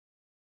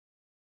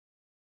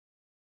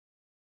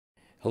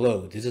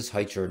Hello, this is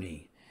Height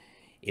Journey.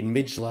 In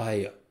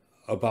mid-July,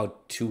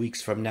 about 2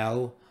 weeks from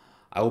now,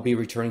 I will be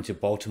returning to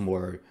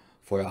Baltimore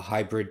for a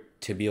hybrid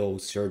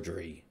tibial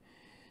surgery.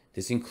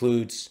 This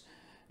includes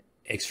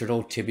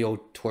external tibial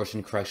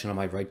torsion correction on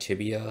my right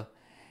tibia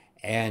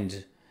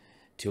and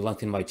to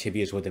lengthen my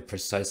tibias with the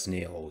Precice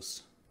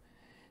nails.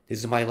 This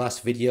is my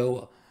last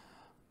video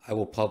I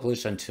will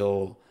publish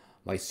until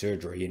my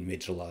surgery in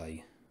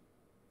mid-July.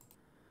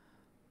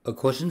 A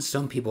question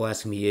some people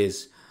ask me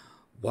is,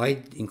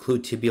 why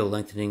include tibial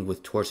lengthening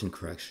with torsion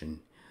correction?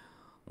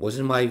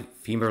 Wasn't my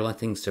femur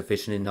lengthening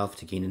sufficient enough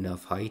to gain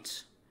enough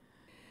height?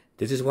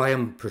 This is why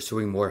I'm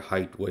pursuing more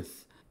height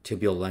with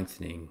tibial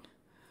lengthening.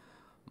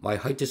 My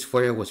height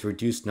dysphoria was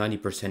reduced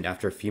 90%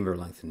 after femur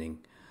lengthening.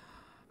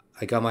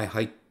 I got my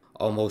height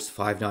almost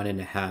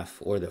 5'9.5",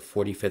 or the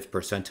 45th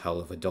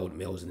percentile of adult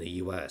males in the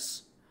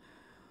US.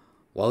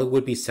 While it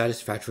would be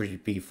satisfactory to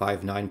be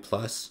 5'9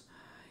 plus,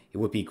 it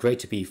would be great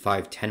to be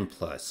 5'10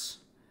 plus,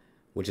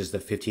 which is the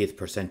 50th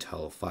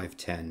percentile of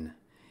 5'10".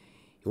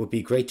 It would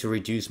be great to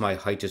reduce my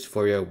height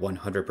dysphoria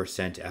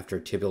 100% after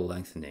tibial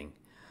lengthening.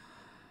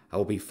 I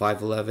will be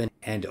 5'11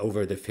 and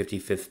over the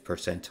 55th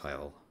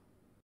percentile.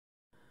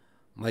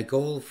 My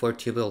goal for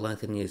tibial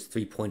lengthening is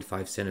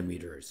 3.5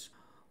 centimeters.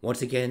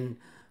 Once again,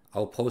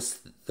 I'll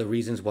post the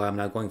reasons why I'm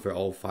not going for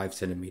all 5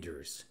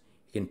 centimeters.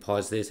 You can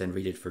pause this and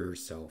read it for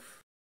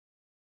yourself.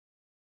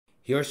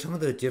 Here are some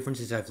of the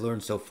differences I've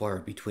learned so far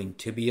between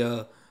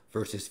tibia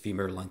versus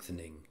femur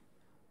lengthening.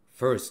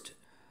 First,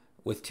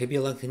 with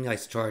tibia lengthening, I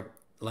start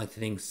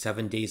lengthening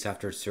 7 days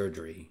after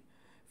surgery.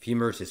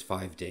 Femurs is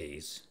 5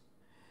 days.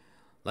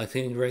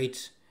 Lengthening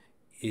rate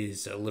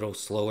is a little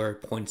slower,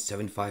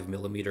 0.75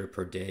 millimeter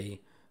per day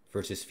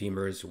versus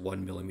femurs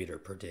 1 millimeter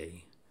per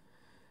day.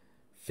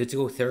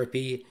 Physical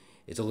therapy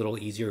is a little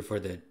easier for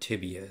the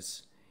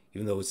tibias,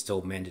 even though it's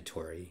still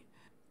mandatory.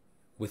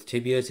 With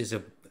tibias is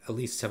at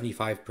least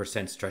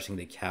 75% stretching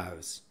the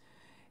calves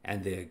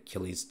and the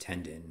Achilles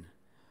tendon.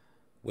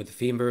 With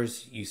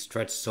femurs, you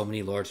stretch so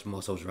many large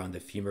muscles around the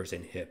femurs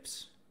and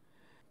hips.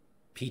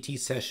 PT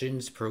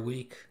sessions per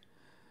week,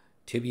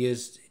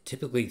 tibias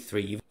typically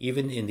 3,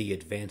 even in the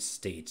advanced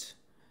state.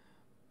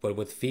 But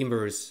with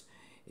femurs,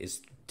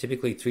 it's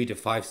typically 3 to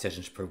 5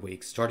 sessions per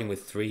week, starting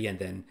with 3, and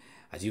then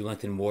as you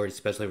lengthen more,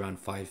 especially around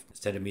 5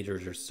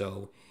 centimeters or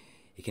so,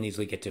 it can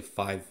easily get to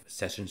 5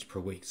 sessions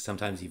per week,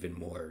 sometimes even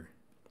more.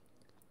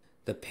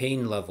 The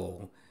pain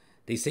level,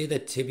 they say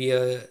that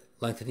tibia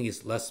lengthening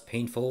is less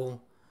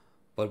painful,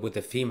 but with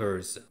the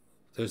femurs,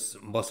 there's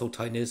muscle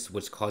tightness,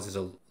 which causes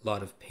a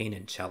lot of pain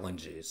and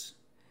challenges.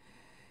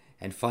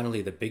 And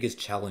finally, the biggest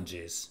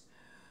challenges.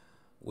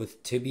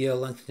 With tibia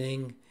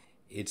lengthening,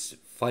 it's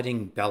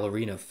fighting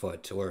ballerina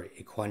foot or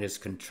equinus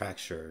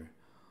contracture,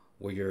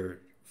 where your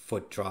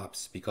foot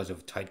drops because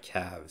of tight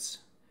calves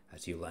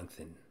as you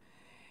lengthen.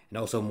 And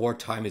also more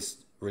time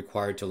is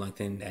required to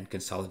lengthen and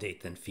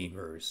consolidate than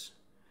femurs.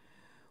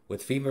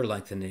 With femur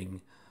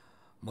lengthening,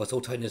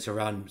 muscle tightness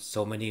around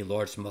so many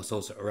large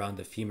muscles around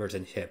the femurs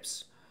and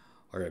hips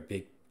are a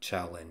big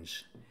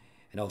challenge,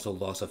 and also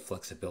loss of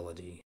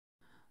flexibility.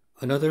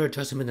 Another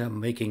adjustment I'm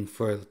making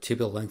for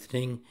tibial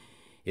lengthening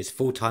is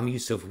full-time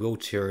use of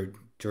wheelchair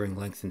during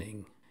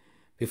lengthening.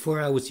 Before,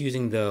 I was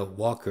using the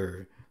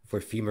walker for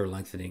femur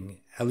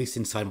lengthening, at least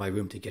inside my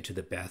room to get to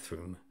the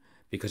bathroom,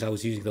 because I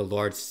was using the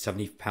large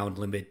 70-pound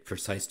limit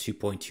Precice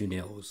 2.2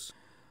 nails.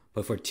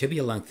 But for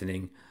tibia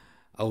lengthening,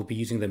 I will be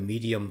using the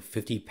medium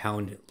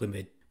 50-pound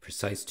limit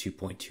Precice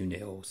 2.2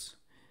 nails.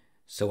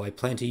 So I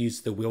plan to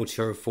use the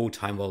wheelchair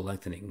full-time while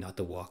lengthening, not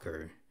the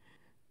walker.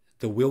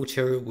 The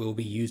wheelchair will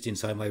be used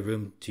inside my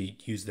room to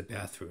use the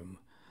bathroom.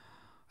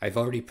 I've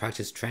already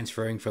practiced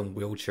transferring from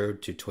wheelchair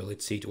to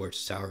toilet seat or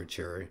shower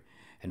chair,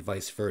 and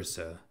vice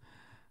versa.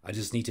 I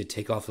just need to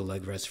take off the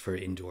leg rest for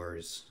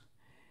indoors.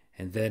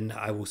 And then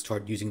I will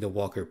start using the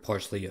walker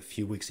partially a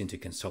few weeks into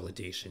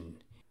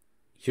consolidation.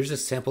 Here's a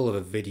sample of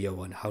a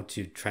video on how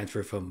to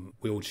transfer from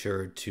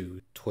wheelchair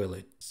to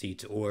toilet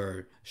seat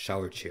or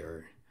shower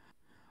chair.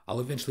 I'll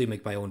eventually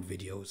make my own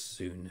videos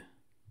soon.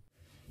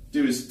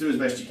 Do as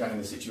best you can in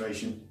the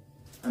situation.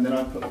 And then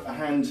I put a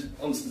hand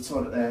onto the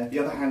toilet there, the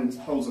other hand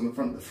holds on the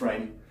front of the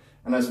frame,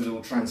 and as with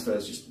all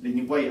transfers, just lean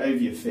your weight over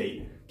your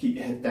feet, keep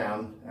your head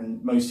down,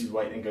 and most of your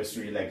weight then goes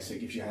through your legs, so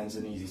it gives your hands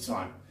an easy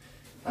time.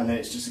 And then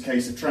it's just a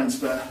case of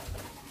transfer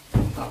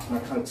up, and I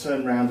kind of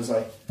turn around as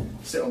I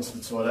sit onto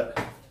the toilet.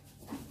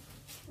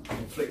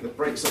 Flick the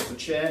brakes off the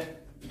chair.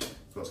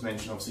 Forgot to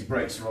mention, obviously,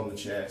 brakes are on the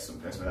chair, so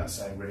it goes without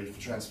saying, really, for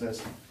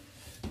transfers.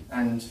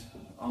 And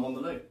I'm on the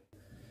loo.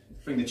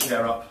 Bring the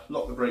chair up,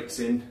 lock the brakes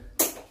in.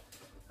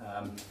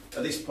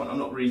 At this point, I'm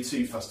not really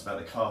too fussed about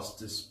the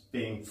casters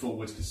being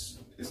forward because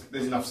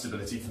there's enough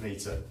stability for me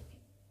to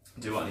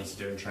do what I need to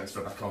do and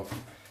transfer back on.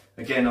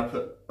 Again, I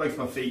put both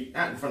my feet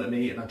out in front of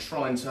me and I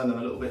try and turn them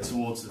a little bit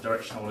towards the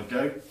direction I want to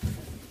go.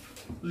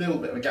 A little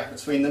bit of a gap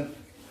between them.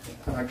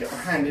 And I get my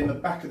hand in the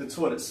back of the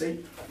toilet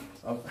seat.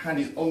 My hand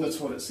is on the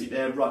toilet seat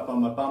there, right by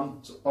my bum,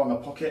 sort of by my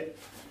pocket.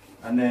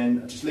 And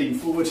then I just lean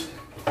forward,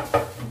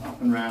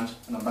 up and round,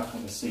 and I'm back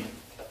on the seat.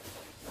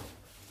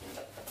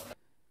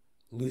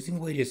 Losing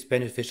weight is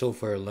beneficial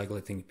for a leg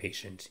lengthening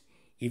patient,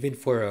 even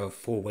for a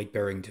full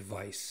weight-bearing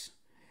device.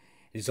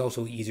 It is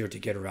also easier to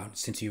get around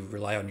since you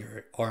rely on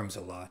your arms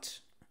a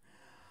lot.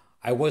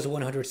 I was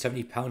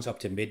 170 pounds up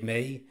to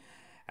mid-May.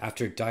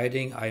 After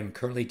dieting, I am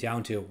currently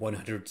down to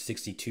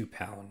 162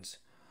 pounds.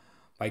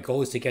 My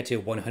goal is to get to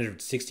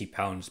 160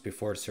 pounds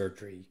before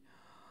surgery.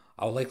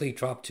 I'll likely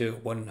drop to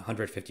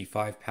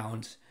 155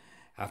 pounds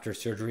after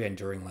surgery and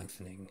during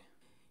lengthening.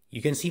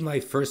 You can see my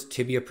first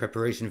tibia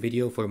preparation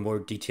video for more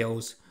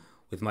details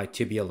with my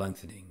tibia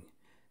lengthening.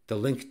 The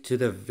link to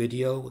the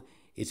video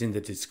is in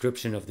the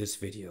description of this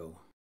video.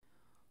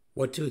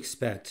 What to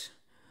expect?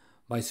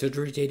 My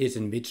surgery date is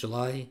in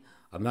mid-July.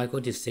 I'm not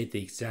going to state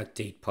the exact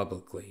date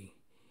publicly.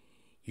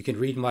 You can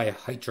read my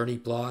height journey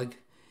blog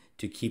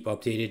to keep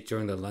updated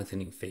during the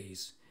lengthening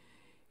phase.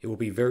 It will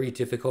be very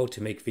difficult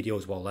to make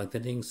videos while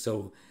lengthening,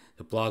 so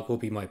the blog will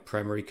be my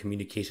primary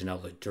communication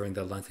outlet during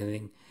the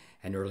lengthening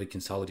and early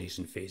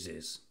consolidation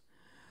phases.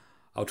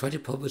 I'll try to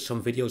publish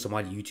some videos on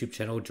my YouTube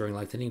channel during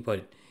lengthening, but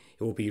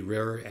it will be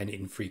rare and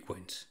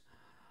infrequent.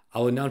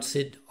 I'll announce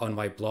it on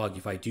my blog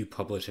if I do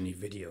publish any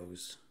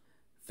videos.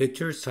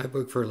 Victor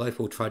Cyborg for Life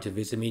will try to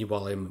visit me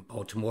while I'm in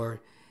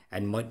Baltimore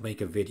and might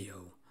make a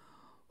video.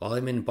 While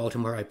I'm in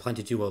Baltimore, I plan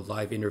to do a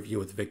live interview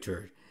with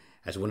Victor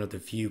as one of the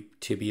few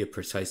tibia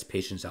Precice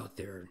patients out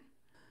there.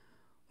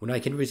 When I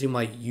can resume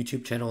my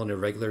YouTube channel on a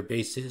regular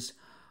basis,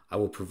 I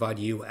will provide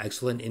you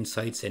excellent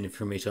insights and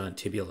information on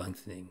tibia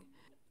lengthening.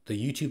 The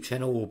YouTube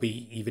channel will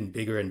be even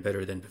bigger and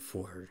better than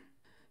before.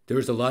 There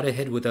is a lot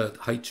ahead with the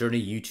Height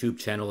Journey YouTube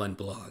channel and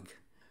blog.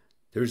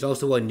 There is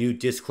also a new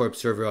Discord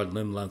server on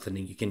limb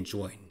lengthening you can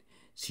join.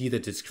 See the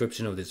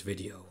description of this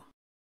video.